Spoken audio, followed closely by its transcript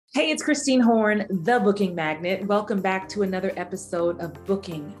Hey, it's Christine Horn, the Booking Magnet. Welcome back to another episode of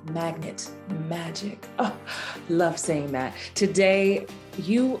Booking Magnet Magic. Oh, love saying that. Today,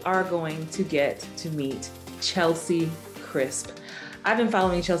 you are going to get to meet Chelsey Crisp. I've been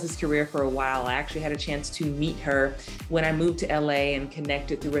following Chelsey's career for a while. I actually had a chance to meet her when I moved to LA and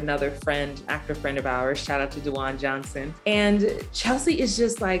connected through another friend, actor friend of ours. Shout out to Dewan Johnson. And Chelsey is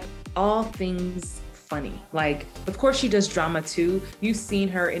just like all things funny. Like, of course she does drama too. You've seen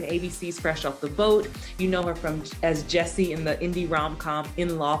her in ABC's Fresh Off the Boat. You know her as Jessie in the indie rom-com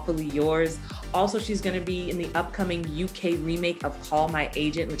In-Lawfully Yours. Also, she's going to be in the upcoming UK remake of Call My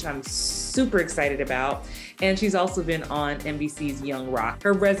Agent, which I'm super excited about. And she's also been on NBC's Young Rock.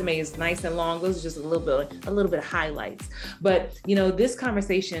 Her resume is nice and long. Those are just a little bit of highlights. But you know, this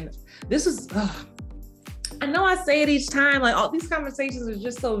conversation, I know I say it each time, like all these conversations are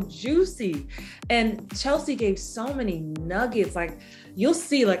just so juicy. And Chelsey gave so many nuggets. Like you'll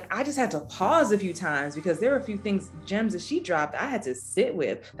see, like I just had to pause a few times because there were a few gems that she dropped I had to sit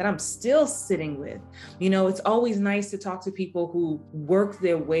with that I'm still sitting with. You know, it's always nice to talk to people who work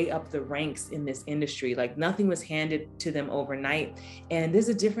their way up the ranks in this industry. Like nothing was handed to them overnight. And there's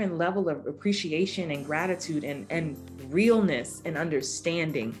a different level of appreciation and gratitude and realness and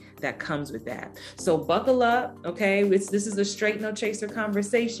understanding that comes with that. So buckle up, okay? This is a straight no chaser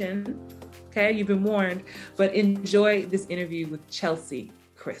conversation, okay? You've been warned, but enjoy this interview with Chelsey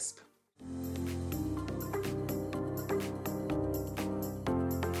Crisp.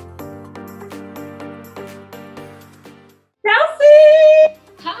 Chelsey!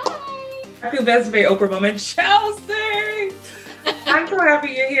 Hi! I feel that's a very Oprah moment. Chelsey! I'm so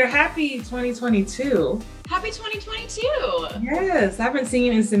happy you're here. Happy 2022. Happy 2022. Yes, I haven't seen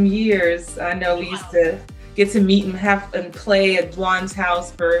you in some years. I know we used to get to meet and play at Dwan's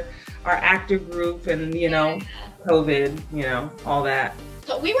house for our actor group and, you know, COVID, you know, all that.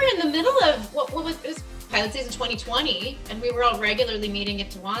 So we were in the middle of it was pilot season 2020, and we were all regularly meeting at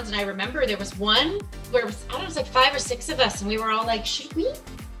Dwan's, and I remember there was one where it was, I don't know, it was like 5 or 6 of us, and we were all like, should we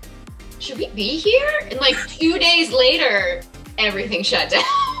be here? And like 2 days later, everything shut down.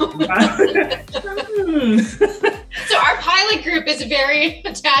 So our pilot group is very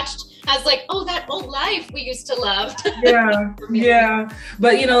attached as like, oh, that old life we used to love. Yeah.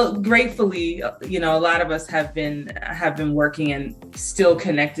 But you know, gratefully, you know, a lot of us have been working and still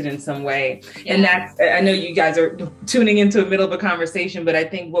connected in some way. Yeah. And that's, I know you guys are tuning into the middle of a conversation, but I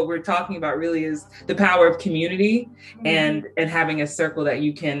think what we're talking about really is the power of community and having a circle that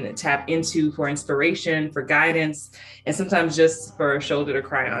you can tap into for inspiration, for guidance, and sometimes just for a shoulder to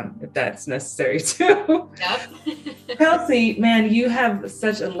cry on if that's necessary too. Yep. Chelsey, man, you have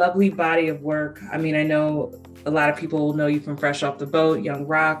such a lovely body of work. I mean, I know a lot of people know you from Fresh Off the Boat, Young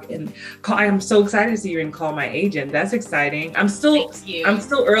Rock, and I'm so excited to see you in Call My Agent. That's exciting. I'm still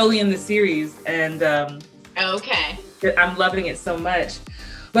early in the series, and okay, I'm loving it so much.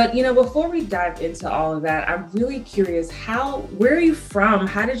 But you know, before we dive into all of that, I'm really curious, where are you from?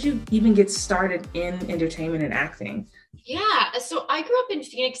 How did you even get started in entertainment and acting? Yeah, so I grew up in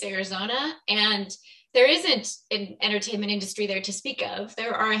Phoenix, Arizona, and there isn't an entertainment industry there to speak of.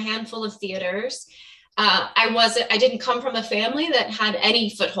 There are a handful of theaters. I didn't come from a family that had any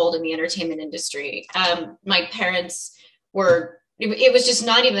foothold in the entertainment industry. My parents it was just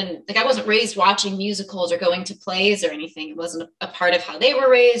not even, like I wasn't raised watching musicals or going to plays or anything. It wasn't a part of how they were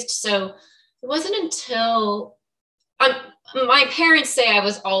raised. So it wasn't until my parents say I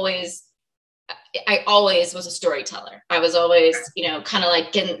always was a storyteller. I was always, you know, kind of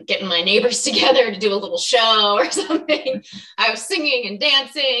like getting my neighbors together to do a little show or something. I was singing and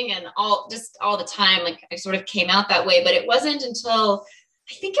dancing and all the time. Like I sort of came out that way, but it wasn't until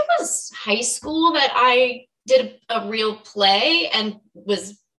I think it was high school that I did a real play and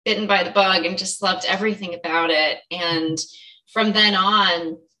was bitten by the bug and just loved everything about it. And from then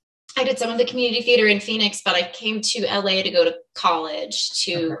on, I did some of the community theater in Phoenix, but I came to LA to go to college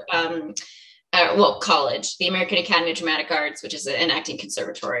college, the American Academy of Dramatic Arts, which is an acting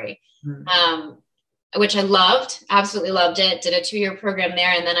conservatory, which I loved, absolutely loved it. Did a 2-year program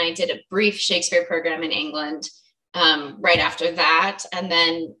there. And then I did a brief Shakespeare program in England right after that. And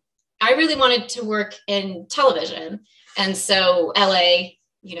then I really wanted to work in television. And so LA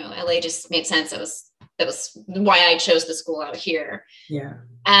just made sense. That was why I chose the school out here. Yeah.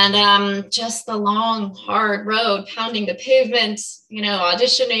 And just the long, hard road, pounding the pavement, you know,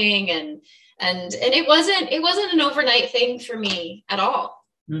 auditioning and it wasn't an overnight thing for me at all,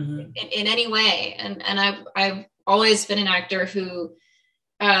 in any way. And I've always been an actor who,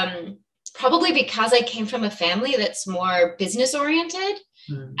 probably because I came from a family that's more business oriented,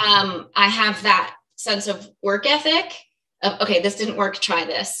 I have that sense of work ethic okay, this didn't work, try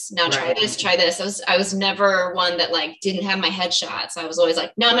this. Now try this, try this. I was never one that like didn't have my headshots. I was always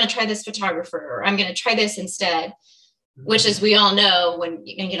like, no, I'm going to try this photographer, or I'm going to try this instead, which, as we all know, when,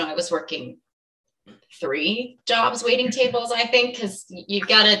 you know, I was working 3 jobs waiting tables, I think, because you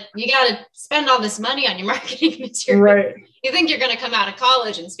gotta spend all this money on your marketing material. Right. You think you're gonna come out of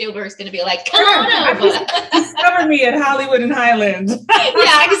college and Spielberg's gonna be like, come on over. Discover me at Hollywood and Highland.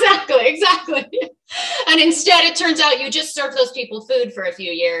 Yeah, exactly. And instead it turns out you just serve those people food for a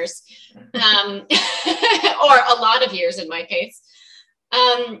few years. Or a lot of years in my case.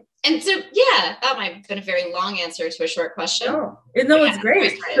 And so, yeah, that might have been a very long answer to a short question. No, it's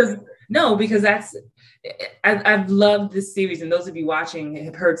great. Because I've loved this series, and those of you watching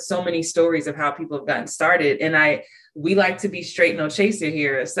have heard so many stories of how people have gotten started. And we like to be straight, no chaser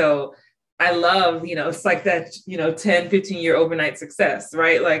here. So I love, you know, it's like that, you know, 10, 15-year overnight success,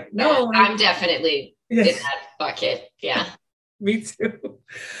 right? Like, I'm definitely in that bucket. Yeah. Me too.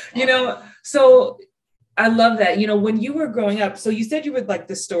 You know, so I love that. You know, when you were growing up, so you said you were like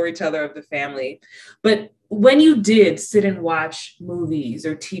the storyteller of the family, but when you did sit and watch movies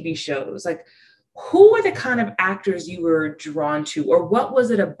or TV shows, like, who were the kind of actors you were drawn to, or what was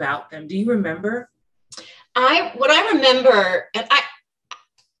it about them? Do you remember? What I remember, and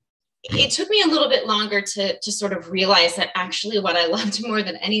it took me a little bit longer to sort of realize that actually what I loved more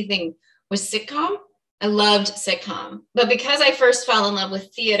than anything was sitcom. I loved sitcom, but because I first fell in love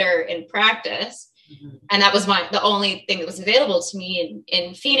with theater in practice, and that was the only thing that was available to me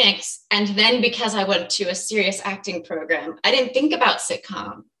in Phoenix. And then because I went to a serious acting program, I didn't think about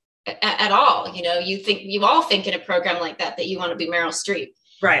sitcom at all. You know, you all think in a program like that you want to be Meryl Streep.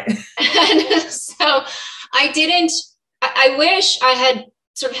 Right. And so I wish I had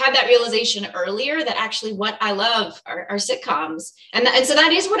sort of had that realization earlier that actually what I love are sitcoms. And so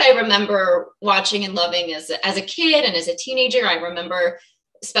that is what I remember watching and loving as a kid and as a teenager. I remember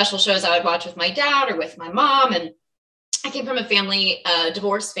special shows I would watch with my dad or with my mom. And I came from a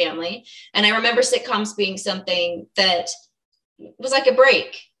divorced family. And I remember sitcoms being something that was like a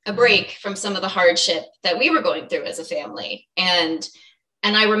break from some of the hardship that we were going through as a family. And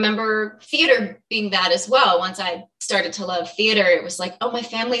I remember theater being that as well. Once I started to love theater, it was like, oh, my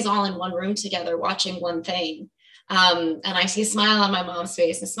family's all in one room together watching one thing. And I see a smile on my mom's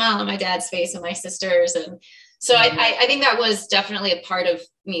face, and a smile on my dad's face, and my sisters. And so I think that was definitely a part of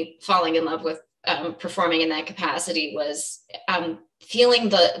me falling in love with performing in that capacity, was feeling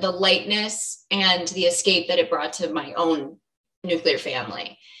the lightness and the escape that it brought to my own nuclear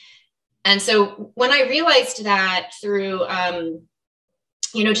family. And so when I realized that through,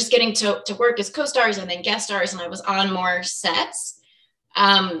 just getting to work as co-stars and then guest stars, and I was on more sets,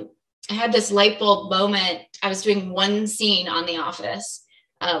 I had this light bulb moment. I was doing one scene on The Office,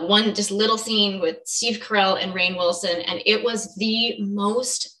 one just little scene with Steve Carell and Rainn Wilson, and it was the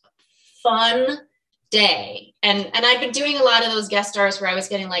most fun day. And I'd been doing a lot of those guest stars where I was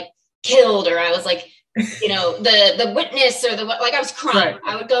getting like killed, or I was like, the witness, or I was crying. Right.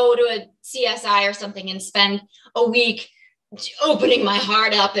 I would go to a CSI or something and spend a week opening my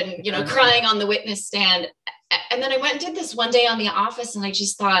heart up and, crying on the witness stand. And then I went and did this one day on The Office, and I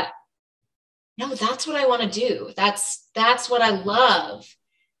just thought, no, that's what I want to do. That's what I love.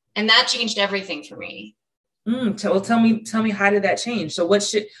 And that changed everything for me. Well, tell me, how did that change? So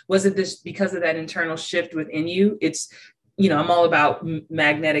was it this because of that internal shift within you? It's, I'm all about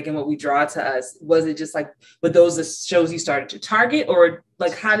magnetic and what we draw to us. Was it just like, were those the shows you started to target, or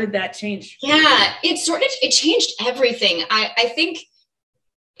like, how did that change? Yeah, it changed everything. I think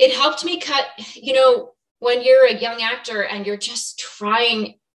it helped me cut, when you're a young actor and you're just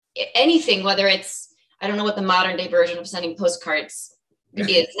trying anything, whether it's, I don't know what the modern day version of sending postcards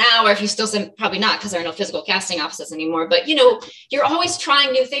is now, or if you still send, probably not, because there are no physical casting offices anymore, but you're always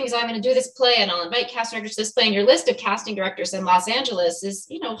trying new things. I'm going to do this play and I'll invite casting directors to this play, and your list of casting directors in Los Angeles is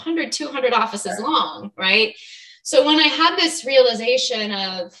 100, 200 offices long, right? So when I had this realization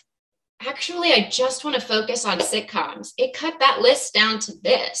of, actually, I just want to focus on sitcoms, it cut that list down to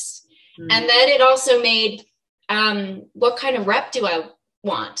this. And then it also made, what kind of rep do I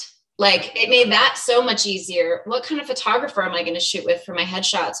want? Like, it made that so much easier. What kind of photographer am I going to shoot with for my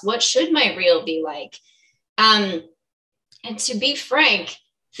headshots? What should my reel be like? And to be frank,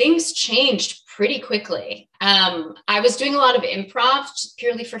 things changed pretty quickly. I was doing a lot of improv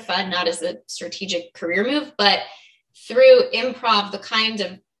purely for fun, not as a strategic career move, but through improv, the kind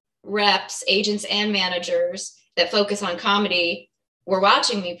of reps, agents, and managers that focus on comedy were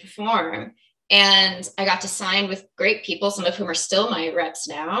watching me perform. And I got to sign with great people, some of whom are still my reps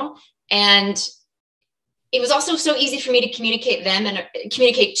now. And it was also so easy for me to communicate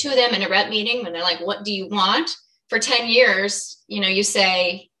to them in a rep meeting when they're like, what do you want for 10 years, you know, you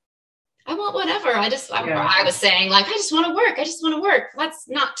say, I want whatever. I was saying like, I just want to work. I just want to work. That's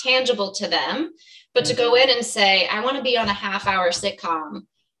not tangible to them. But to go in and say, I want to be on a half-hour sitcom,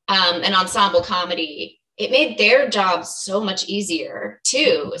 an ensemble comedy, it made their job so much easier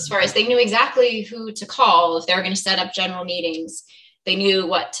too, as far as they knew exactly who to call if they were going to set up general meetings. They knew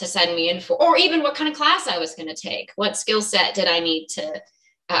what to send me in for, or even what kind of class I was going to take. What skill set did I need to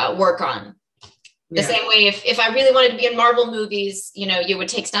work on? The same way, if I really wanted to be in Marvel movies, you know, you would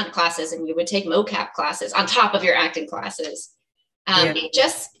take stunt classes and you would take mocap classes on top of your acting classes.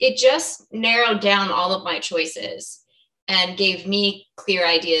 It just narrowed down all of my choices and gave me clear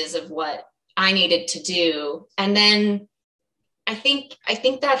ideas of what I needed to do. And then I think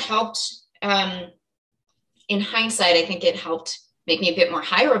that helped. In hindsight, I think it helped make me a bit more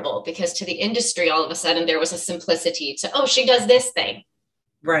hireable, because to the industry, all of a sudden there was a simplicity to, oh, she does this thing.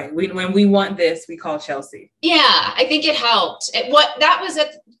 Right. When we want this, we call Chelsey. Yeah, I think it helped.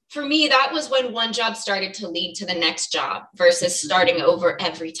 For me, that was when one job started to lead to the next job versus starting over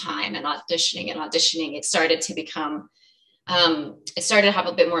every time and auditioning. It started to become, it started to have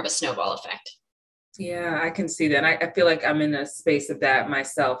a bit more of a snowball effect. Yeah, I can see that. I feel like I'm in a space of that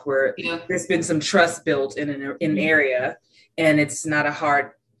myself, where there's been some trust built in an area, and it's not a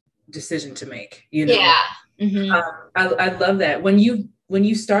hard decision to make, you know? Yeah. Mm-hmm. I love that. When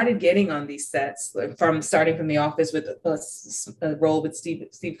you started getting on these sets, starting from The Office with a role with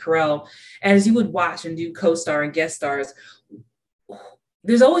Steve Carell, as you would watch and do co-star and guest stars,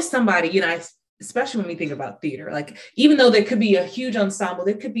 there's always somebody, you know, especially when we think about theater, like, even though there could be a huge ensemble,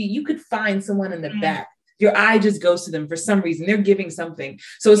 you could find someone in the back. Your eye just goes to them for some reason. They're giving something.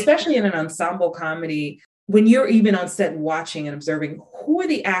 So especially in an ensemble comedy, when you're even on set watching and observing, who are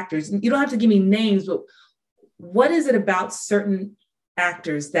the actors? You don't have to give me names, but what is it about certain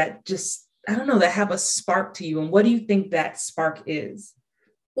actors that just, I don't know, that have a spark to you? And what do you think that spark is?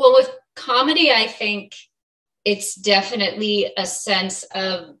 Well, with comedy, I think it's definitely a sense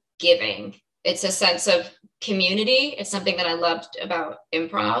of giving. It's a sense of community. It's something that I loved about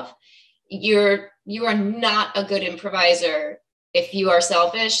improv. You are not a good improviser if you are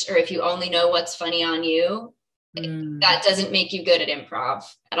selfish, or if you only know what's funny on you. That doesn't make you good at improv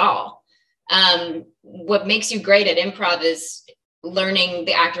at all. What makes you great at improv is learning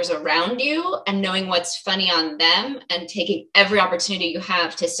the actors around you and knowing what's funny on them and taking every opportunity you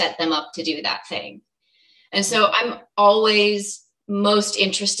have to set them up to do that thing. And so I'm always most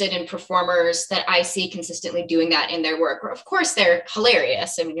interested in performers that I see consistently doing that in their work. Of course, they're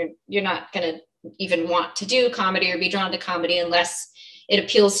hilarious. I mean, you're not going to even want to do comedy or be drawn to comedy unless it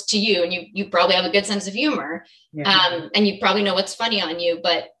appeals to you, and you probably have a good sense of humor, and you probably know what's funny on you.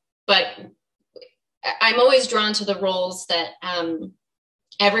 But I'm always drawn to the roles that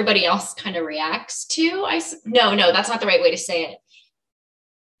everybody else kind of reacts to. No, that's not the right way to say it.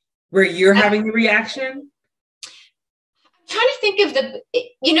 Where you're having the reaction? Trying to think of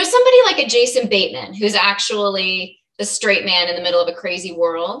somebody like a Jason Bateman, who's actually the straight man in the middle of a crazy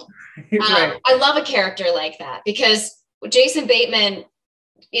world. Right. I love a character like that, because Jason Bateman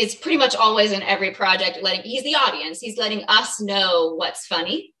is pretty much always in every project he's the audience. He's letting us know what's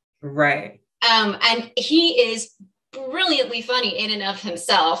funny. Right. And he is brilliantly funny in and of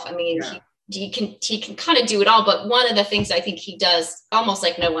himself. I mean, he can kind of do it all. But one of the things I think he does almost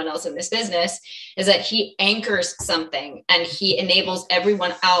like no one else in this business is that he anchors something, and he enables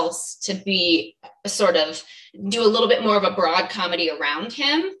everyone else to be sort of do a little bit more of a broad comedy around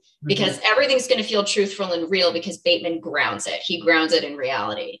him, because everything's going to feel truthful and real, because Bateman grounds it. He grounds it in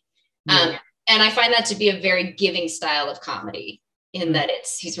reality. And I find that to be a very giving style of comedy, in that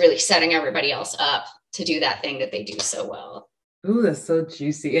he's really setting everybody else up to do that thing that they do so well. Ooh, that's so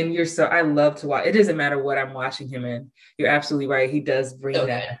juicy. And I love to watch. It doesn't matter what I'm watching him in. You're absolutely right. He does bring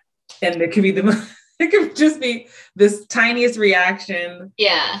that. Good. And it could be it could just be this tiniest reaction.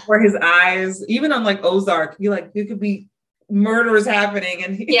 Yeah. Or his eyes, even on like Ozark, it could be murders happening.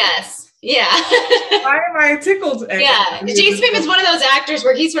 And yes. Yeah. Why am I tickled? Yeah. Jason Bateman's one of those actors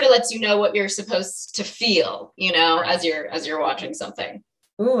where he sort of lets you know what you're supposed to feel, as you're watching something.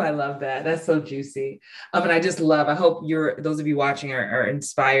 Oh, I love that. That's so juicy. And I just love, I hope those of you watching are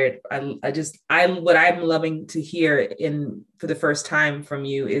inspired. What I'm loving to hear for the first time from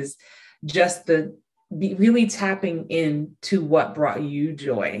you is just really tapping into what brought you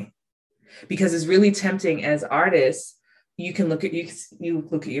joy, because it's really tempting as artists. You can look at you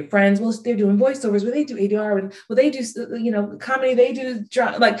look at your friends. Well, they're doing voiceovers, well, they do ADR, and well, they do comedy, they do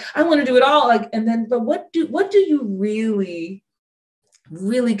drama. Like, I want to do it all. But what do you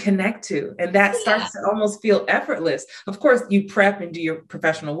really connect to? And that starts to almost feel effortless. Of course, you prep and do your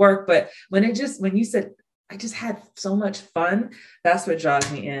professional work, but when you said, I just had so much fun. That's what draws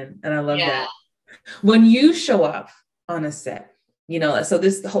me in. And I love that. When you show up on a set, you know, so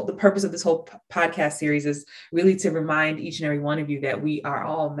the purpose of this whole podcast series is really to remind each and every one of you that we are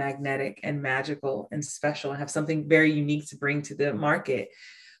all magnetic and magical and special and have something very unique to bring to the market.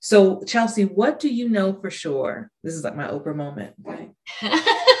 So Chelsey, what do you know for sure? This is like my Oprah moment. Okay.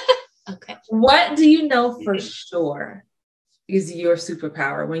 Okay. What do you know for sure is your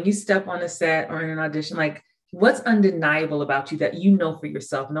superpower when you step on a set or in an audition? Like, what's undeniable about you that you know for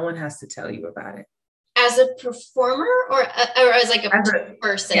yourself? No one has to tell you about it. As a performer or as like a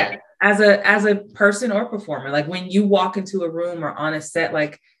person? Yeah, as a person or performer. Like when you walk into a room or on a set,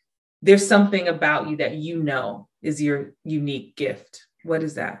 like there's something about you that you know is your unique gift. What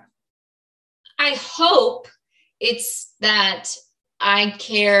is that? I hope it's that I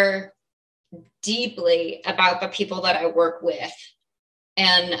care deeply about the people that I work with.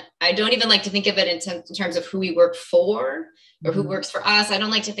 And I don't even like to think of it in terms of who we work for or who works for us. I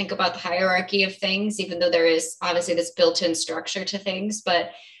don't like to think about the hierarchy of things, even though there is obviously this built-in structure to things.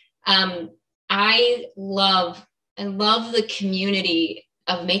 But I love the community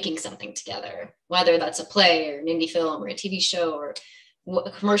of making something together, whether that's a play or an indie film or a TV show or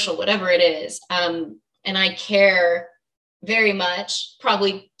a commercial, whatever it is. And I care very much,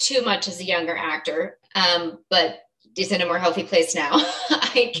 probably too much as a younger actor, but is in a more healthy place now.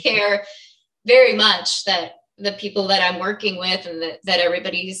 I care very much that the people that I'm working with and that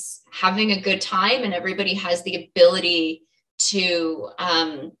everybody's having a good time and everybody has the ability to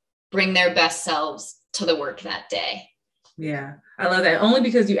bring their best selves to the work that day. Yeah, I love that. Only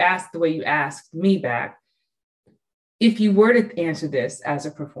because you asked the way you asked me back. If you were to answer this as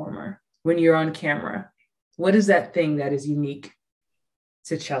a performer, when you're on camera, what is that thing that is unique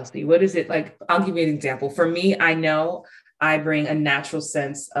to Chelsey? What is it like? I'll give you an example. For me, I know I bring a natural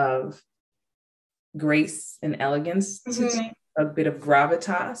sense of grace and elegance to a bit of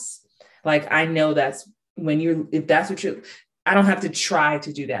gravitas. Like I know that's if that's what I don't have to try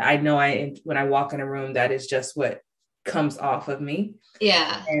to do that. I know when I walk in a room, that is just what comes off of me.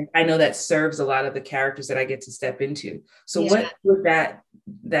 Yeah. And I know that serves a lot of the characters that I get to step into. So what would that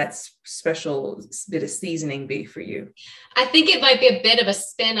special bit of seasoning be for you? I think it might be a bit of a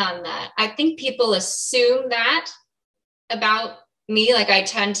spin on that. I think people assume that about me. Like I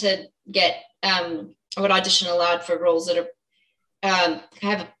tend to get, I would audition a lot for roles that are, I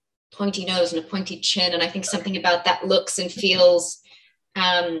have a pointy nose and a pointy chin. And I think something about that looks and feels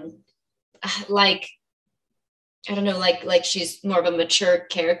like, I don't know, like she's more of a mature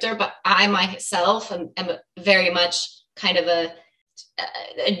character, but I myself am very much kind of a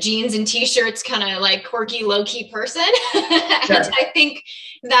jeans and t-shirts kind of like quirky, low-key person. And I think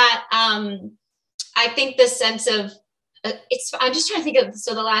that I think the sense of I'm just trying to think of,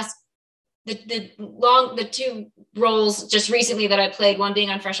 so the two roles just recently that I played, one being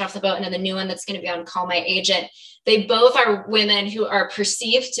on Fresh Off the Boat and then the new one that's going to be on Call My Agent, they both are women who are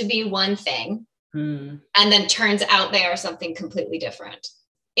perceived to be one thing and then turns out they are something completely different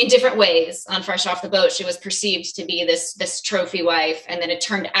in different ways. On Fresh Off the Boat, she was perceived to be this trophy wife, and then it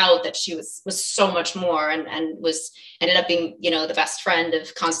turned out that she was so much more and ended up being, you know, the best friend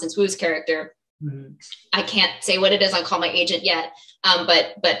of Constance Wu's character. I can't say what it is on Call My Agent yet,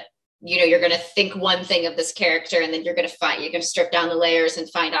 but you know, you're going to think one thing of this character, and then you're going to strip down the layers and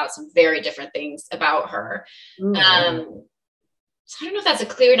find out some very different things about her. So I don't know if that's a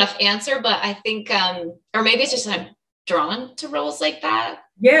clear enough answer, but I think, or maybe it's just I'm drawn to roles like that.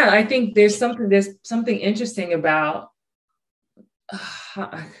 Yeah, I think there's something interesting about.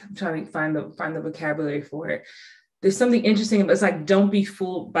 I'm trying to find the vocabulary for it. There's something interesting about it's like don't be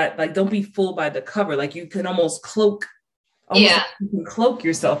fooled by the cover. Like you can almost cloak. You can cloak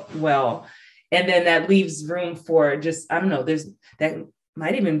yourself well, and then that leaves room for just, I don't know, that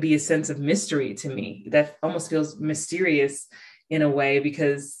might even be a sense of mystery to me that almost feels mysterious in a way,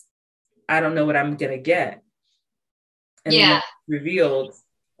 because I don't know what I'm gonna get. And then revealed.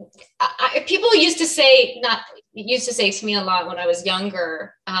 People used to say to me a lot when I was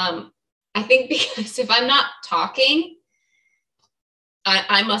younger, I think because if I'm not talking,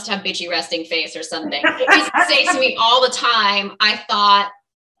 I must have bitchy resting face or something. They used to say to me all the time, I thought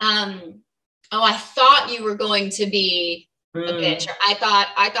you were going to be a bitch, or I thought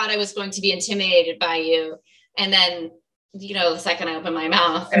I was going to be intimidated by you. And then, you know, the second I open my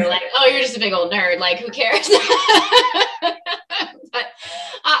mouth, they're like, oh, you're just a big old nerd. Like, who cares? But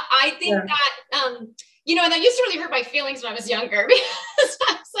I think that, you know, and that used to really hurt my feelings when I was younger, because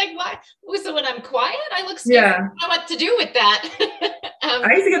I was like, why? So when I'm quiet, I look scared. I don't know what to do with that.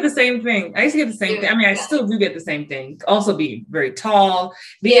 I used to get the same thing. I mean, I still do get the same thing. Also be very tall.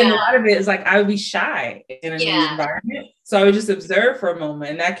 A lot of it is like, I would be shy in a new environment. So I would just observe for a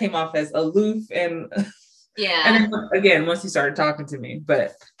moment. And that came off as aloof and and then again, once you started talking to me,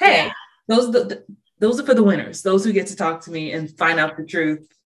 but hey, those are for the winners. Those who get to talk to me and find out the truth.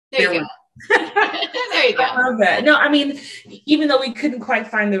 There you go. There you go. I love that. No, I mean, even though we couldn't quite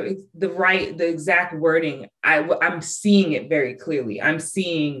find the exact wording, I'm seeing it very clearly. I'm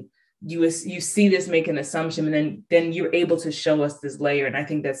seeing you see this, make an assumption, and then you're able to show us this layer. And I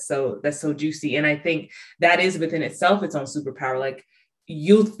think that's so juicy. And I think that is within itself its own superpower. Like,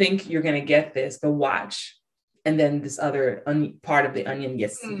 you'll think you're going to get this, but watch. And then this other part of the onion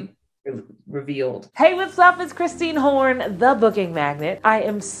gets revealed. Hey, what's up? It's Christine Horn, the Booking Magnet. I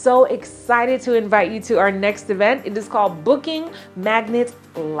am so excited to invite you to our next event. It is called Booking Magnet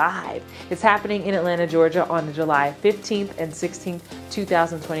Live. It's happening in Atlanta, Georgia on July 15th and 16th,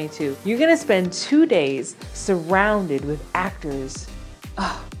 2022. You're going to spend 2 days surrounded with actors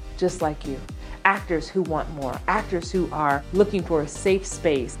just like you. Actors who want more, actors who are looking for a safe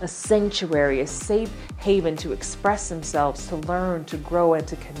space, a sanctuary, a safe haven to express themselves, to learn, to grow, and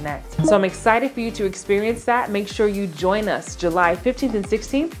to connect. So I'm excited for you to experience that. Make sure you join us July 15th and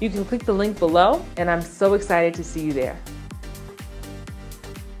 16th. You can click the link below, and I'm so excited to see you there.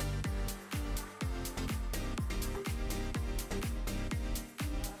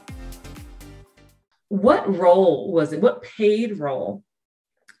 What role was it? What paid role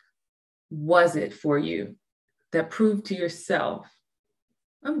was it for you that proved to yourself,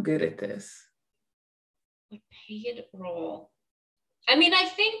 I'm good at this? A paid role. I mean, I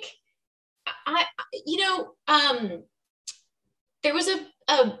think there was an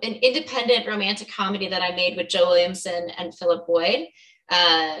independent romantic comedy that I made with Joe Williamson and Philip Boyd,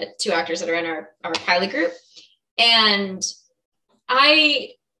 2 actors that are in our pilot group. And I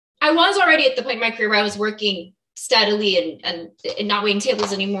was already at the point in my career where I was working steadily and not waiting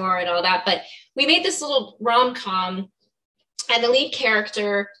tables anymore and all that. But we made this little rom-com, and the lead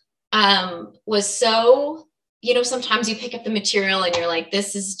character was so, sometimes you pick up the material and you're like,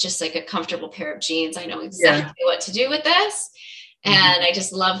 this is just like a comfortable pair of jeans. I know exactly what to do with this. And I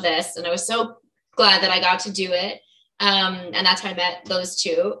just love this. And I was so glad that I got to do it. And that's how I met those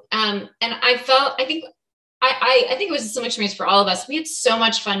 2. And I think it was a similar experience for all of us. We had so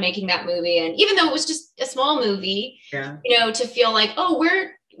much fun making that movie. And even though it was just a small movie, to feel like, oh,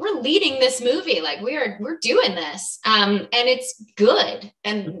 we're leading this movie. Like we're doing this. And it's good.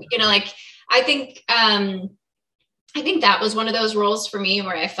 And, I think that was one of those roles for me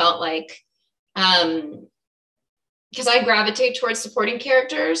where I felt like, because I gravitate towards supporting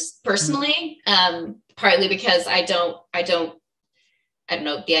characters personally, partly because I don't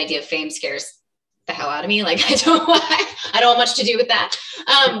know, the idea of fame scares the hell out of me. Like I don't want much to do with that.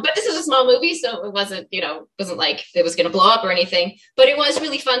 But this is a small movie, so it wasn't like it was going to blow up or anything, but it was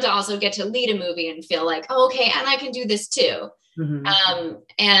really fun to also get to lead a movie and feel like, oh, okay, and I can do this too.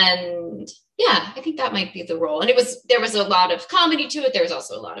 And yeah, I think that might be the role. And there was a lot of comedy to it. There was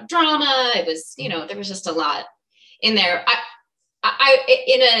also a lot of drama. It was, there was just a lot in there. I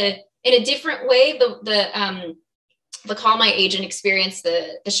in a different way, the Call My Agent experience,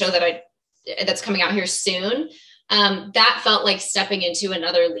 the show that's coming out here soon, that felt like stepping into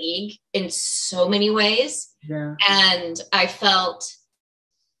another league in so many ways. And I felt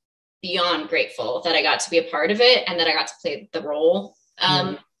beyond grateful that I got to be a part of it and that I got to play the role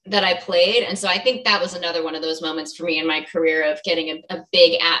that I played. And so I think that was another one of those moments for me in my career of getting a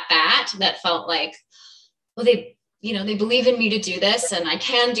big at bat that felt like, well, they believe in me to do this and I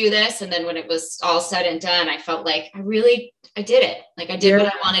can do this. And then when it was all said and done, I felt like I did it. Like I did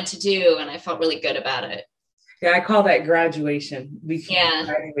what I wanted to do. And I felt really good about it. Yeah. I call that graduation.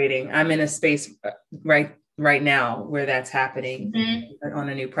 Graduating. I'm in a space right now where that's happening on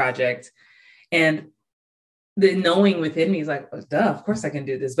a new project. And the knowing within me is like, oh, duh, of course I can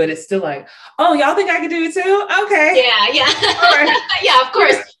do this. But it's still like, oh, y'all think I can do it too? Okay. Yeah. All right. Yeah, of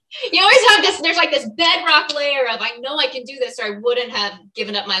course. You always have there's like this bedrock layer of, I know I can do this, or I wouldn't have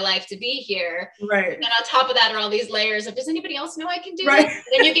given up my life to be here. Right. And then on top of that are all these layers of, does anybody else know I can do this? And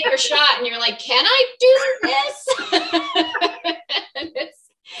then you get your shot and you're like, can I do this?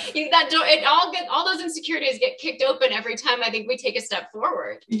 And all those insecurities get kicked open every time I think we take a step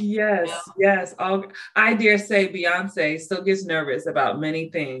forward. Yes. I dare say Beyonce still gets nervous about many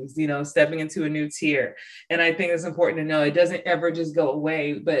things, stepping into a new tier. And I think it's important to know it doesn't ever just go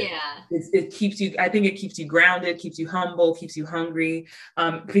away, but it keeps you, I think it keeps you grounded, keeps you humble, keeps you hungry.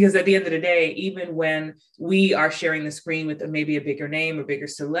 Because at the end of the day, even when we are sharing the screen with maybe a bigger name or bigger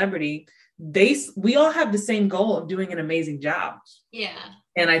celebrity, we all have the same goal of doing an amazing job. Yeah.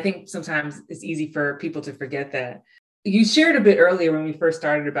 And I think sometimes it's easy for people to forget that. You shared a bit earlier when we first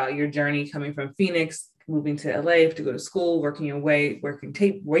started about your journey coming from Phoenix, moving to LA to go to school, working your way,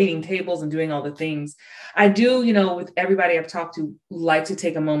 waiting tables and doing all the things. I do, with everybody I've talked to, like to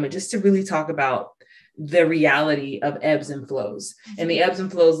take a moment just to really talk about the reality of ebbs and flows. And the ebbs and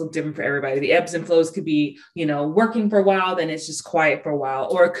flows look different for everybody. The ebbs and flows could be, working for a while, then it's just quiet for a while.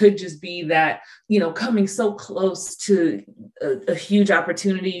 Or it could just be that, coming so close to a huge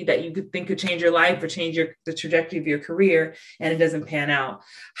opportunity that you could think could change your life or change the trajectory of your career, and it doesn't pan out.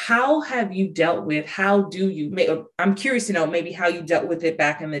 How have you dealt with, I'm curious to know maybe how you dealt with it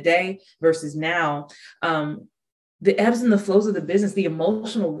back in the day versus now, the ebbs and the flows of the business, the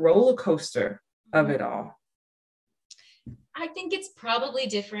emotional roller coaster of it all? I think it's probably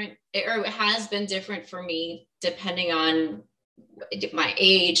different, or it has been different for me, depending on my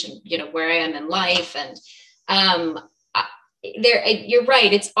age and, where I am in life. And you're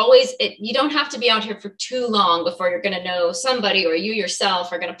right. It's always, you don't have to be out here for too long before you're going to know somebody, or you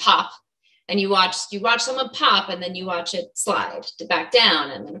yourself are going to pop, and you watch someone pop, and then you watch it slide back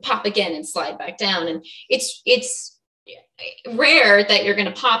down, and then pop again and slide back down. And it's rare that you're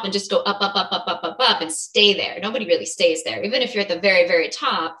going to pop and just go up, up, up, up, up, up, up and stay there. Nobody really stays there. Even if you're at the very, very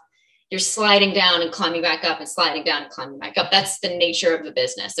top, you're sliding down and climbing back up and sliding down and climbing back up. That's the nature of the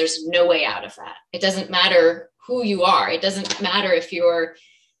business. There's no way out of that. It doesn't matter who you are. It doesn't matter if you're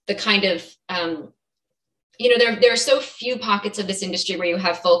the kind of, there are so few pockets of this industry where you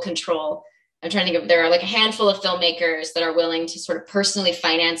have full control. I'm trying to think of, there are like a handful of filmmakers that are willing to sort of personally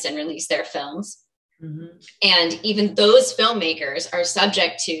finance and release their films. Mm-hmm. And even those filmmakers are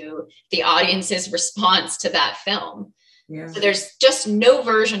subject to the audience's response to that film. Yeah. So there's just no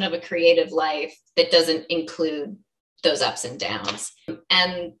version of a creative life that doesn't include those ups and downs.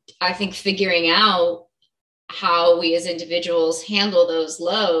 And I think figuring out how we as individuals handle those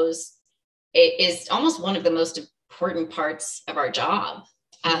lows is almost one of the most important parts of our job,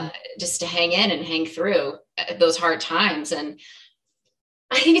 just to hang in and hang through those hard times. And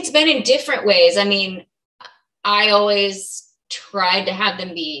I think it's been in different ways. I mean, I always tried to have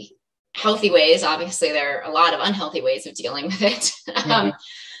them be healthy ways. Obviously, there are a lot of unhealthy ways of dealing with it.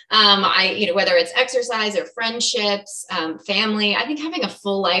 Mm-hmm. Whether it's exercise or friendships, family, I think having a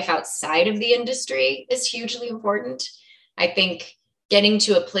full life outside of the industry is hugely important. I think getting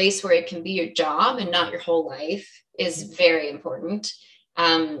to a place where it can be your job and not your whole life is very important.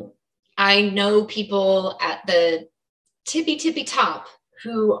 I know people at the tippy top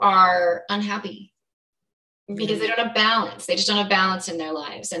who are unhappy because they don't have balance. They just don't have balance in their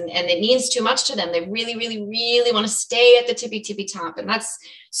lives. And it means too much to them. They really, really, really want to stay at the tippy top. And that's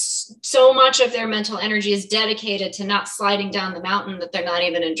so much of their mental energy is dedicated to not sliding down the mountain that they're not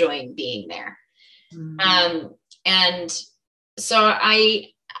even enjoying being there. Mm-hmm. And so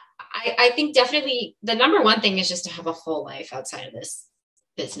I think definitely the number one thing is just to have a full life outside of this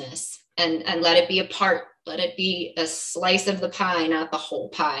business and let it be a part. Let it be a slice of the pie, not the whole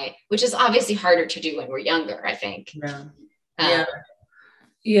pie, which is obviously harder to do when we're younger, I think. Yeah.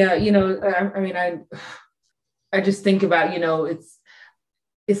 I just think about,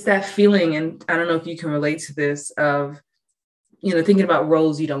 it's that feeling, and I don't know if you can relate to this, of, thinking about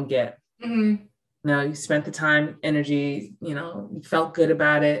roles you don't get. Mm-hmm. You spent the time, energy, you felt good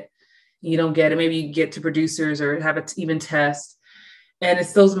about it. You don't get it. Maybe you get to producers or have it even test. And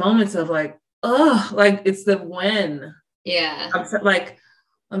it's those moments of like, oh, like it's the when. Yeah.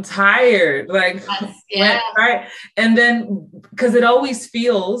 I'm tired. Like, yeah. Right. And then, because it always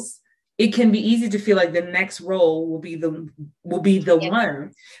feels, it can be easy to feel like the next role will be the one. But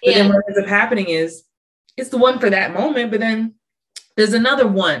then what ends up happening is it's the one for that moment, but then there's another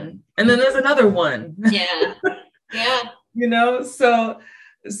one, and then there's another one. Yeah. Yeah. So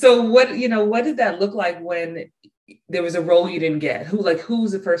what did that look like when there was a role you didn't get? Who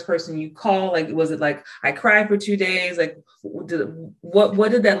was the first person you call? Like, was it like, I cried for 2 days? Like, what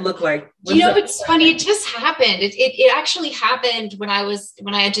did that look like? It's funny. It just happened. It actually happened when I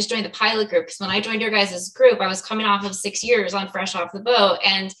had just joined the pilot group. Because when I joined your guys' group, I was coming off of 6 years on Fresh Off the Boat.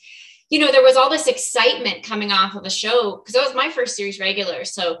 And, there was all this excitement coming off of a show, because that was my first series regular.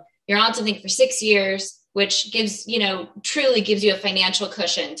 So you're on something for 6 years, which gives, truly gives you a financial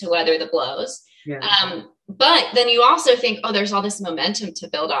cushion to weather the blows. Yeah. But then you also think, oh, there's all this momentum to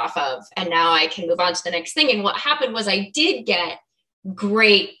build off of, and now I can move on to the next thing. And what happened was I did get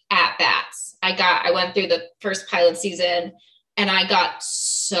great at bats. I went through the first pilot season and I got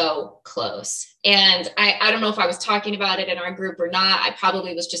so close. And I don't know if I was talking about it in our group or not. I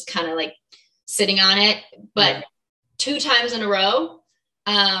probably was just kind of like sitting on it, but 2 times in a row,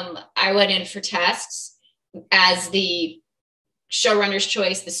 I went in for tests as the showrunner's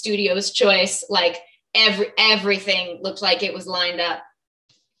choice, the studio's choice, like everything looked like it was lined up.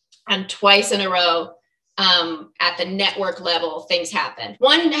 And twice in a row, at the network level, things happened.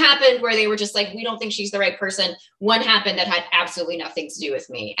 One happened where they were just like, we don't think she's the right person. One happened that had absolutely nothing to do with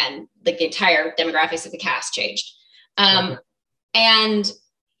me. And like the entire demographics of the cast changed. And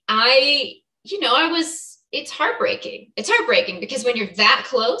it's heartbreaking. It's heartbreaking because when you're that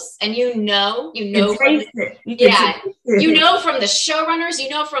close and you know from the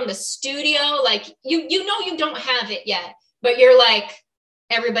showrunners, from the studio, like you don't have it yet, but you're like,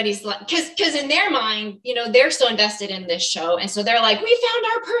 everybody's like, because in their mind, they're so invested in this show. And so they're like, we found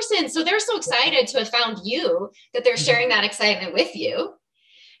our person. So they're so excited to have found you that they're sharing that excitement with you.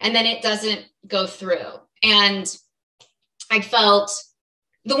 And then it doesn't go through. And I felt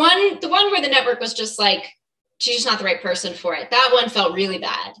the one where the network was just like, she's just not the right person for it. That one felt really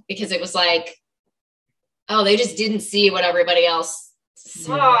bad because it was like, oh, they just didn't see what everybody else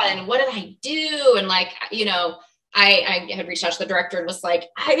saw. And what did I do? And like, I had reached out to the director and was like,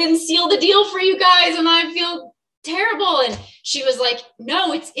 I didn't seal the deal for you guys and I feel terrible. And she was like,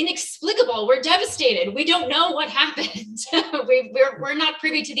 no, it's inexplicable. We're devastated. We don't know what happened. we're not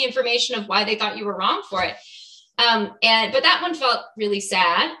privy to the information of why they thought you were wrong for it. But that one felt really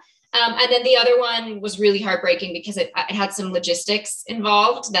sad. And then the other one was really heartbreaking because it had some logistics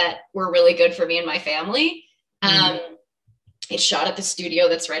involved that were really good for me and my family. It shot at the studio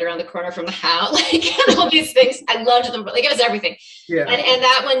that's right around the corner from the house, like all these things. I loved them, but like it was everything. Yeah. And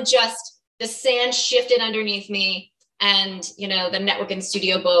that one just, the sand shifted underneath me. And, the network and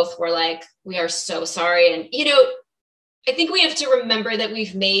studio both were like, we are so sorry. And, I think we have to remember that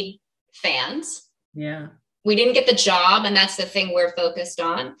we've made fans. Yeah. We didn't get the job. And that's the thing we're focused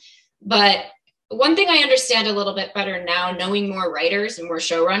on. But one thing I understand a little bit better now, knowing more writers and more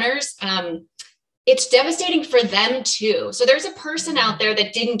showrunners, it's devastating for them too. So there's a person out there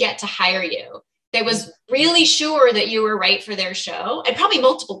that didn't get to hire you, that was really sure that you were right for their show, and probably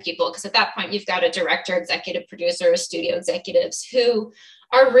multiple people, because at that point you've got a director, executive producer, studio executives who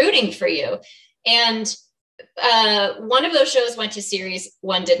are rooting for you. And one of those shows went to series,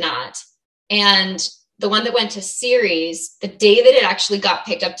 one did not. And the one that went to series, the day that it actually got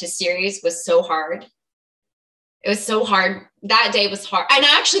picked up to series was so hard. It was so hard. That day was hard. And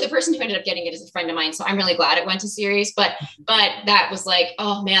actually the person who ended up getting it is a friend of mine. So I'm really glad it went to series, but that was like,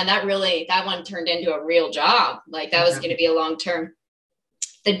 oh man, that one turned into a real job. Like that was going to be a long term.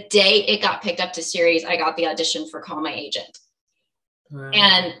 The day it got picked up to series, I got the audition for Call My Agent. Wow.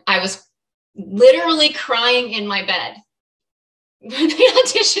 And I was literally crying in my bed when the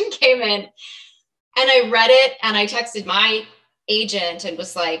audition came in, and I read it and I texted my agent and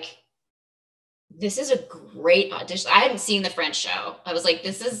was like, this is a great audition. I hadn't seen the French show. I was like,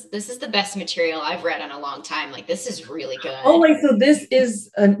 this is the best material I've read in a long time. Like, this is really good. Oh, wait, so this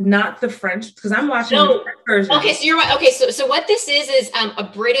is not the French, because I'm watching the French version. Okay, so you're right. Okay, so what this is a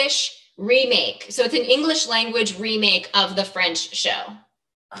British remake. So it's an English language remake of the French show.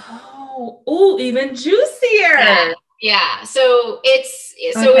 Oh, even juicier. Yeah. So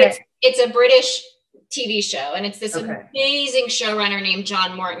it's a British TV show, and it's this amazing showrunner named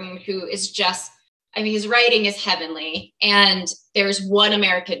John Morton, who is just, his writing is heavenly, and there's one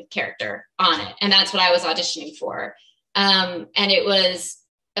American character on it. And that's what I was auditioning for. And it was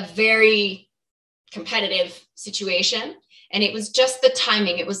a very competitive situation, and it was just the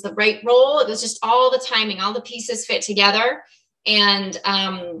timing. It was the right role. It was just all the timing, all the pieces fit together. And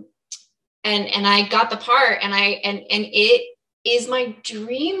I got the part, and it is my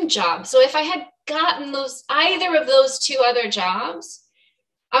dream job. So if I had gotten either of those two other jobs,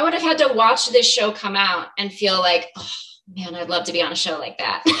 I would have had to watch this show come out and feel like, oh man, I'd love to be on a show like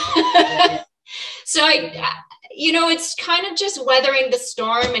that. So it's kind of just weathering the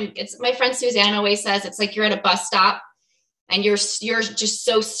storm. And it's, my friend Suzanne always says, it's like you're at a bus stop and you're just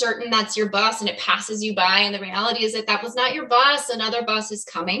so certain that's your bus, and it passes you by. And the reality is that was not your bus. Another bus is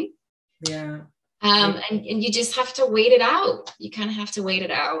coming. Yeah. And you just have to wait it out. You kind of have to wait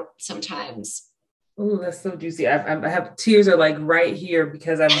it out sometimes. Oh, that's so juicy. I have tears are like right here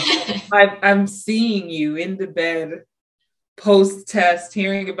because I'm seeing you in the bed post-test,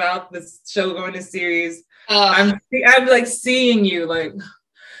 hearing about this show going to series. I'm like seeing you, like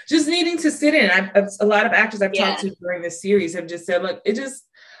just needing to sit in. A lot of actors I've talked to during this series have just said, look,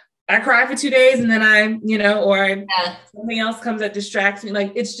 I cry for 2 days and then something else comes that distracts me.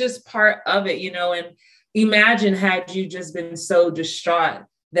 Like, it's just part of it, and imagine had you just been so distraught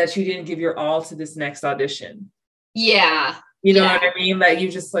that you didn't give your all to this next audition. Yeah. You know what I mean? Like,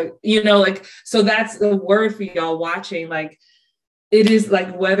 you just so that's the word for y'all watching. Like, it is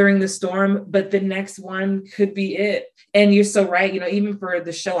like weathering the storm, but the next one could be it. And you're so right. You know, even for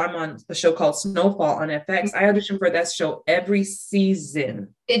the show, I'm on a show called Snowfall on FX. I auditioned for that show every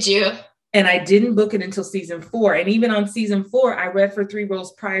season. Did you? And I didn't book it until season 4. And even on season 4, I read for 3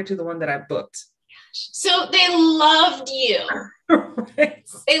 roles prior to the one that I booked. So they loved you. Right.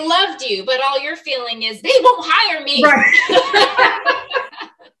 They loved you, but all you're feeling is they won't hire me. Right.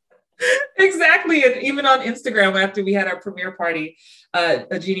 Exactly. And even on Instagram, after we had our premiere party,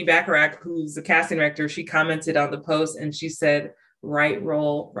 Jeannie Bacharach, who's the casting director, she commented on the post and she said, right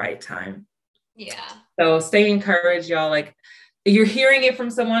role, right time. Yeah. So stay encouraged, y'all. Like, you're hearing it from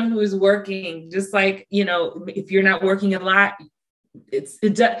someone who is working, just like, you know, if you're not working a lot, it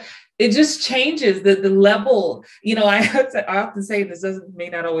just changes the level. You know, I often say this may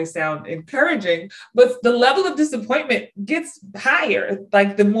not always sound encouraging, but the level of disappointment gets higher.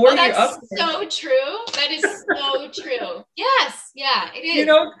 Like the more you're up there. So true. That is so true. Yes. Yeah, it is. You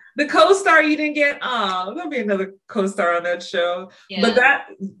know, the co-star you didn't get, there'll be another co-star on that show. Yeah. But that,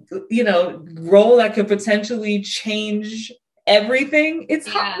 you know, role that could potentially change everything, it's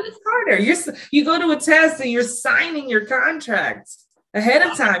harder. You go to a test and you're signing your contracts ahead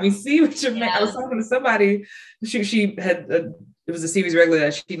of time. You see what you're I was talking to somebody, she had it was a series regular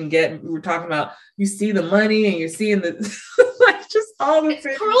that she didn't get, and we were talking about, you see the money and you're seeing the like just all the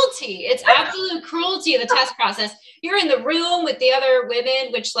things. Cruelty. It's absolute cruelty, the test process. You're in the room with the other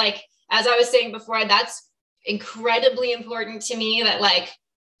women, which, like, as I was saying before, that's incredibly important to me, that like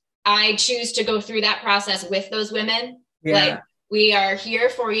I choose to go through that process with those women. Yeah. Like, we are here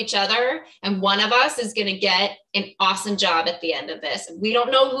for each other, and one of us is going to get an awesome job at the end of this. We don't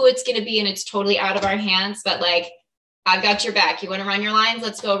know who it's going to be, and it's totally out of our hands, but like, I've got your back. You want to run your lines?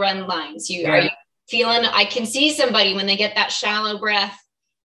 Let's go run lines. Are you feeling, I can see somebody when they get that shallow breath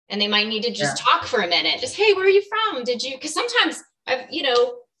and they might need to just talk for a minute. Just, hey, where are you from? Did you, because sometimes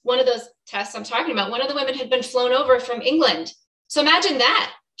one of those tests I'm talking about, one of the women had been flown over from England. So imagine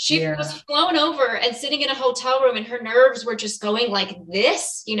that. She was flown over and sitting in a hotel room, and her nerves were just going like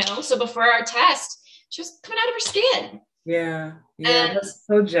this, So before our test, she was coming out of her skin. Yeah. And that's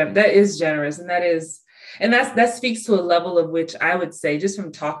so that is generous. And that speaks to a level of which I would say, just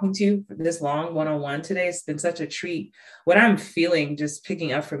from talking to you for this long one-on-one today, it's been such a treat. What I'm feeling, just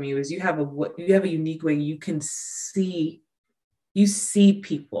picking up from you, is you have a unique way you can see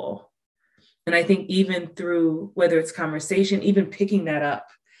people. And I think even through, whether it's conversation, even picking that up,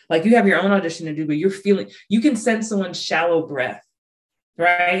 like you have your own audition to do, but you can sense someone's shallow breath,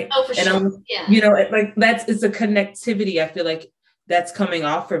 right? Oh, for sure. It's a connectivity. I feel like that's coming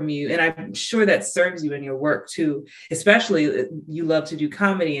off from you. And I'm sure that serves you in your work too, especially you love to do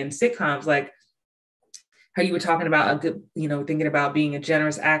comedy and sitcoms, like how you were talking about a good, thinking about being a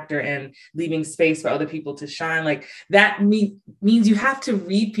generous actor and leaving space for other people to shine. Like that means you have to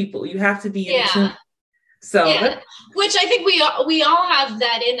read people. You have to be in tune. So, which I think we all have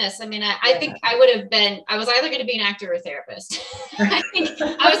that in us. I mean, I think I was either going to be an actor or a therapist. I think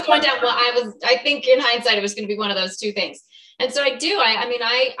I was going down. I think in hindsight, it was going to be one of those two things. And so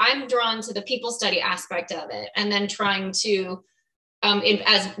I'm drawn to the people study aspect of it, and then trying to,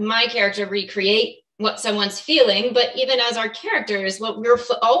 as my character, recreate what someone's feeling. But even as our characters, what we're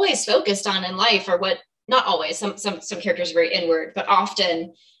always focused on in life, or what, not always, some characters are very inward, but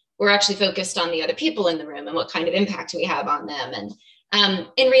often we're actually focused on the other people in the room and what kind of impact we have on them. And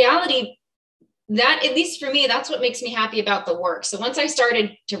in reality, that, at least for me, that's what makes me happy about the work. So once I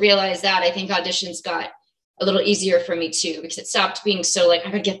started to realize that, I think auditions got a little easier for me too, because it stopped being so like, I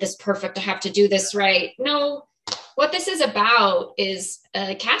gotta get this perfect, I have to do this right. No, what this is about is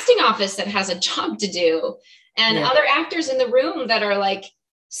a casting office that has a job to do, and other actors in the room that are like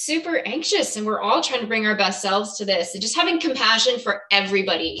super anxious, and we're all trying to bring our best selves to this, and just having compassion for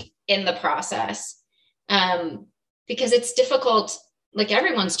everybody in the process. Because it's difficult, like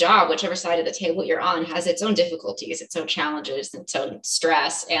everyone's job, whichever side of the table you're on, has its own difficulties, its own challenges, its own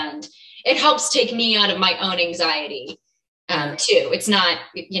stress. And it helps take me out of my own anxiety too. It's not,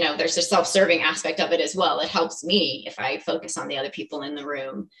 there's a self-serving aspect of it as well. It helps me if I focus on the other people in the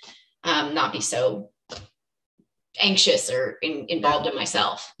room, not be so anxious or involved in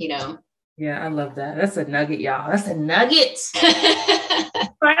myself, Yeah, I love that. That's a nugget, y'all. That's a nugget.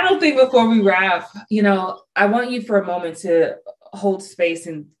 Final thing before we wrap, I want you for a moment to hold space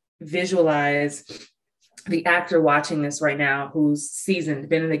and visualize the actor watching this right now who's seasoned,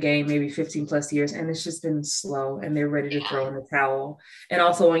 been in the game maybe 15 plus years, and it's just been slow and they're ready to throw in the towel. And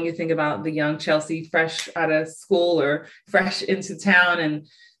also when you think about the young Chelsey fresh out of school or fresh into town,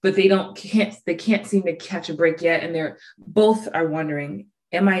 but they can't seem to catch a break yet. And they're both are wondering,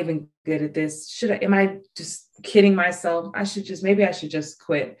 am I even good at this? Am I just kidding myself. Maybe I should just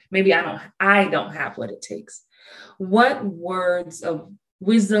quit. Maybe I don't have what it takes. What words of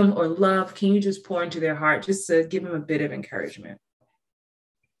wisdom or love can you just pour into their heart just to give them a bit of encouragement?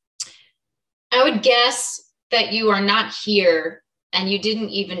 I would guess that you are not here and you didn't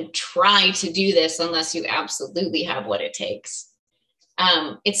even try to do this unless you absolutely have what it takes.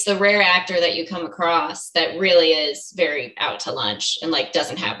 It's the rare actor that you come across that really is very out to lunch and like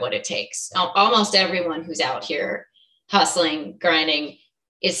doesn't have what it takes. Almost everyone who's out here hustling, grinding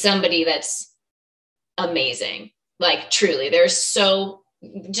is somebody that's amazing. Like truly,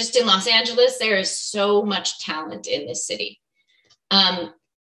 just in Los Angeles, there is so much talent in this city.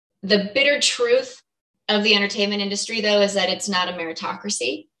 The bitter truth of the entertainment industry, though, is that it's not a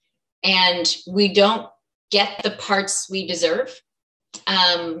meritocracy and we don't get the parts we deserve,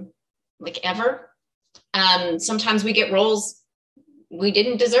 like ever. Sometimes we get roles we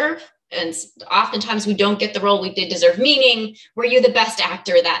didn't deserve, and oftentimes we don't get the role we did deserve, meaning were you the best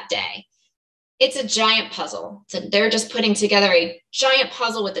actor that day? It's a giant puzzle. So they're just putting together a giant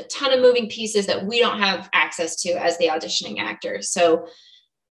puzzle with a ton of moving pieces that we don't have access to as the auditioning actors. So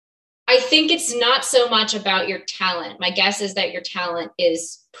I think it's not so much about your talent. My guess is that your talent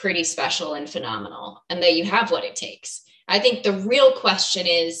is pretty special and phenomenal and that you have what it takes. I think the real question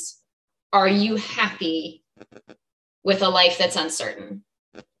is, are you happy with a life that's uncertain?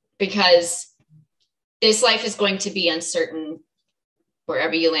 Because this life is going to be uncertain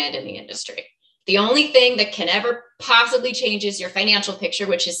wherever you land in the industry. The only thing that can ever possibly change is your financial picture,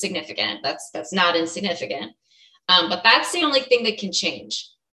 which is significant. That's not insignificant. But that's the only thing that can change.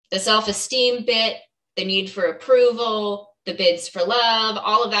 The self-esteem bit, the need for approval, the bids for love,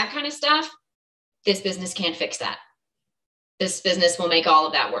 all of that kind of stuff. This business can't fix that. This business will make all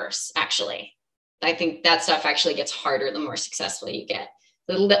of that worse, actually. I think that stuff actually gets harder the more successful you get.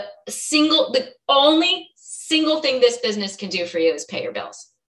 The only single thing this business can do for you is pay your bills.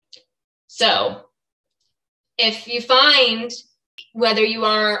 So if you find, whether you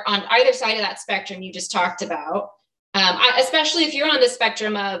are on either side of that spectrum you just talked about, especially if you're on the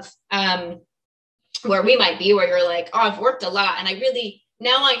spectrum of where we might be, where you're like, oh, I've worked a lot and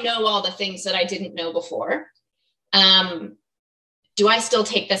now I know all the things that I didn't know before. Do I still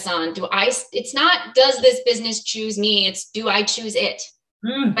take this on? It's not, does this business choose me? It's, do I choose it?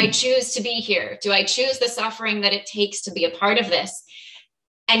 Do I choose to be here? Do I choose the suffering that it takes to be a part of this?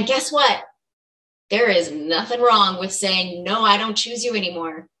 And guess what? There is nothing wrong with saying, no, I don't choose you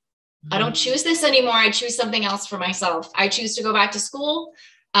anymore. I don't choose this anymore. I choose something else for myself. I choose to go back to school,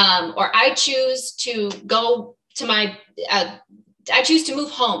 or I choose to go to I choose to move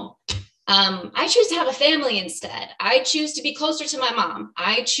home. I choose to have a family instead. I choose to be closer to my mom.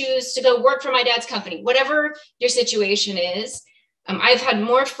 I choose to go work for my dad's company. Whatever your situation is, I've had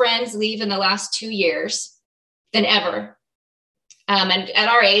more friends leave in the last 2 years than ever. And at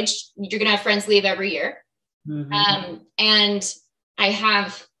our age, you're going to have friends leave every year. Mm-hmm. And I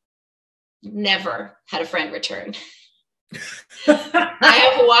have never had a friend return.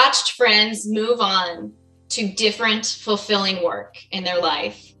 I have watched friends move on to different fulfilling work in their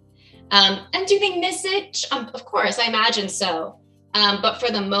life. And do they miss it? Of course, I imagine so. But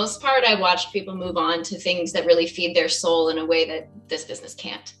for the most part, I watched people move on to things that really feed their soul in a way that this business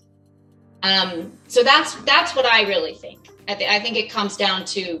can't. So that's what I really think. I think it comes down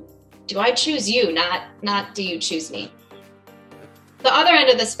to, do I choose you? Not do you choose me? The other end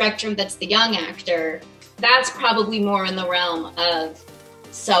of the spectrum, that's the young actor, that's probably more in the realm of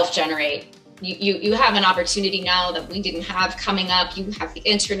self-generate. You have an opportunity now that we didn't have coming up. You have the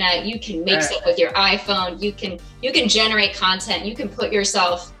internet. You can make stuff with your iPhone. You can generate content. You can put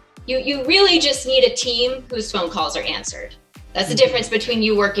yourself. You really just need a team whose phone calls are answered. That's the difference between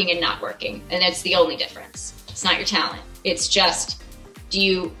you working and not working, and it's the only difference. It's not your talent. It's just, do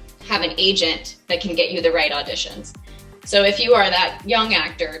you have an agent that can get you the right auditions? So if you are that young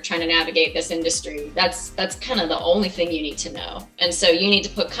actor trying to navigate this industry, that's kind of the only thing you need to know. And so you need to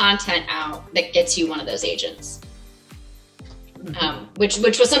put content out that gets you one of those agents, which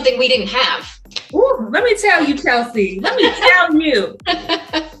was something we didn't have. Ooh, let me tell you, Chelsey, let me tell you.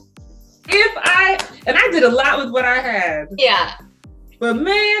 And I did a lot with what I had. Yeah. But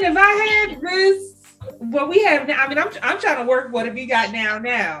man, if I had this, what we have now, I mean, I'm trying to work what have you got now.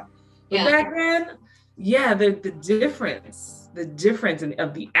 But yeah. Back then, yeah, the difference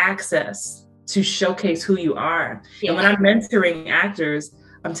of the access to showcase who you are. Yeah. And when I'm mentoring actors,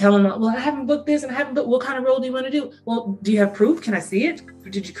 I'm telling them, well, I haven't booked this and I haven't booked, what kind of role do you want to do? Well, do you have proof? Can I see it?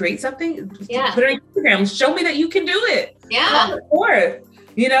 Did you create something? Yeah. Put it on Instagram. Show me that you can do it. Yeah.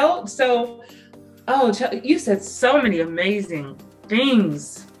 So, you said so many amazing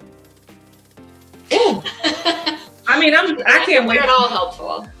things. Ooh. I mean, I can't wait. They're all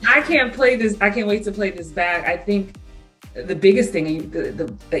helpful. I can't wait to play this back. I think the biggest thing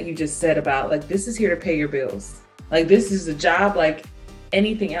that you just said about like, this is here to pay your bills. Like, this is a job like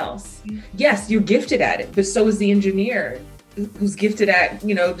anything else. Yes, you're gifted at it, but so is the engineer who's gifted at,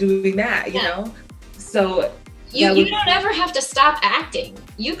 you know, doing that, you know? So you don't ever have to stop acting.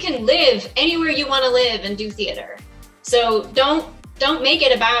 You can live anywhere you want to live and do theater. So don't make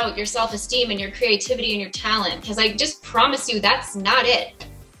it about your self-esteem and your creativity and your talent, because I just promise you that's not it.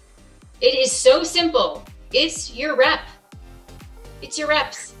 It is so simple. It's your rep. It's your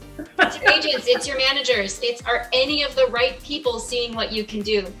reps. It's your agents. It's your managers. Are any of the right people seeing what you can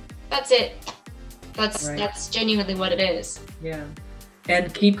do? That's it. That's genuinely what it is. Yeah.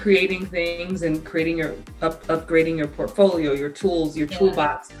 And keep creating things and upgrading your portfolio, your tools, your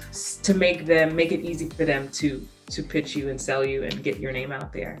toolbox to make it easy for them to pitch you and sell you and get your name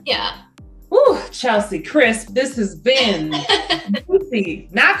out there. Yeah. Ooh, Chelsey Crisp, this has been juicy.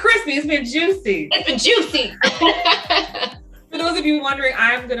 Not crispy, it's been juicy. It's been juicy. For those of you wondering,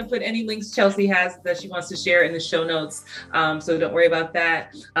 I'm going to put any links Chelsey has that she wants to share in the show notes. So don't worry about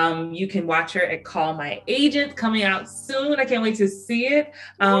that. You can watch her at Call My Agent, coming out soon. I can't wait to see it.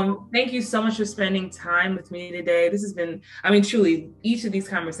 Thank you so much for spending time with me today. This has been, I mean, truly, each of these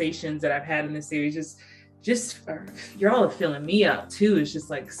conversations that I've had in this series, you're all filling me up too. It's just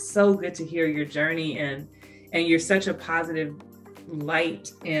like so good to hear your journey, and you're such a positive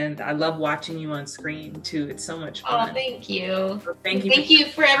light, and I love watching you on screen too. It's so much fun. Oh, thank you. So thank you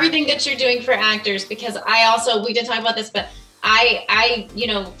for everything that you're doing for actors, because we didn't talk about this, but I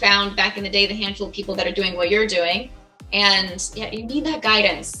found back in the day the handful of people that are doing what you're doing, and you need that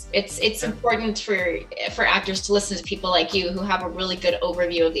guidance. It's important for actors to listen to people like you who have a really good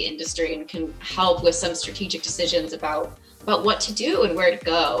overview of the industry and can help with some strategic decisions about what to do and where to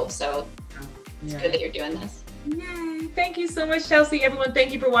go. So it's good that you're doing this. Yay. Thank you so much, Chelsey. Everyone,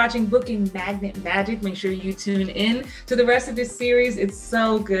 thank you for watching Booking Magnet Magic. Make sure you tune in to the rest of this series. It's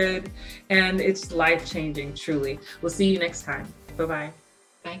so good and it's life-changing, truly. We'll see you next time. Bye-bye.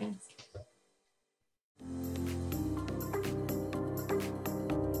 Bye, guys.